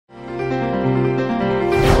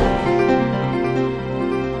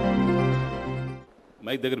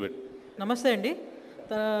Mic దగ్గర పెట్టు. నమస్తే అండి.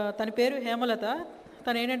 తన పేరు హేమలత.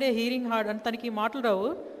 తను ఏంటంటే హీరింగ్ హార్డ్ అంటే తనకి మాటలు రావు.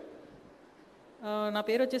 నా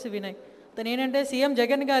పేరు వచ్చేసి వినయ్. తను ఏంటంటే సీఎం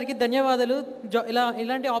జగన్ గారికి ధన్యవాదాలు,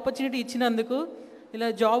 ఇలాంటి ఆపర్చునిటీ ఇచ్చినందుకు, ఇలా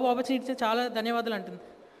జాబ్ ఆపర్చునిటీ చాలా ధన్యవాదాలు అంటుంది.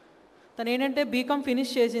 తను ఏంటంటే బీకామ్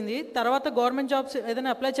ఫినిష్ చేసింది, తర్వాత గవర్నమెంట్ జాబ్స్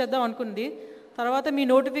ఏదైనా అప్లై చేద్దాం అనుకుంది. తర్వాత మీ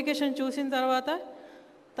నోటిఫికేషన్ చూసిన తర్వాత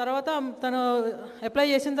తను అప్లై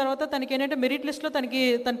చేసిన తర్వాత తనకి ఏంటంటే మెరిట్ లిస్ట్లో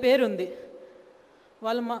తన పేరు ఉంది.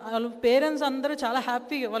 వాళ్ళ పేరెంట్స్ అందరూ చాలా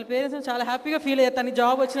హ్యాపీగా ఫీల్ అయ్యారు తనకి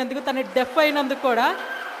జాబ్ వచ్చినందుకు. తను డెఫ్ అయినందుకు కూడా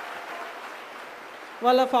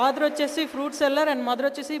వాళ్ళ ఫాదర్ వచ్చేసి ఫ్రూట్ సెల్లర్ అండ్ మదర్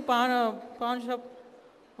వచ్చేసి పాన్ షాప్.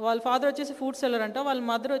 వాళ్ళ ఫాదర్ వచ్చేసి ఫ్రూట్ సెల్లర్ అంట, వాళ్ళ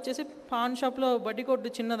మదర్ వచ్చేసి పాన్ షాప్లో బడ్డీ కొట్టు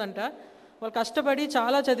చిన్నదంట. వాళ్ళు కష్టపడి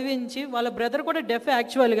చాలా చదివించి, వాళ్ళ బ్రదర్ కూడా డెఫ్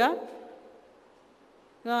యాక్చువల్గా.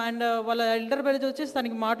 అండ్ వాళ్ళ ఎల్డర్ బ్రదర్ వచ్చేసి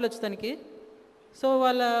తనకి మాటలు వచ్చి తనకి. సో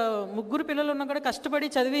వాళ్ళ ముగ్గురు పిల్లలు ఉన్నా కూడా కష్టపడి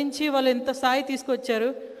చదివించి వాళ్ళు ఎంత స్థాయి తీసుకొచ్చారు.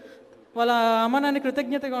 వాళ్ళ అమ్మ నాన్న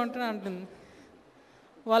కృతజ్ఞతగా ఉంటాను అంటుంది.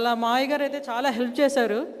 వాళ్ళ మాయ గారు అయితే చాలా హెల్ప్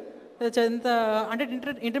చేశారు. ఎంత అంటే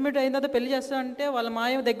ఇంటర్మీడియట్ అయిన తర్వాత పెళ్లి చేస్తా అంటే వాళ్ళ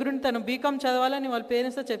మాయ దగ్గరుండి తను బీకామ్ చదవాలని వాళ్ళ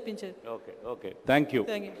పేరెంట్స్తో చెప్పించారు. Okay thank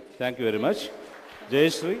you very much.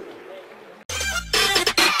 Jayashree.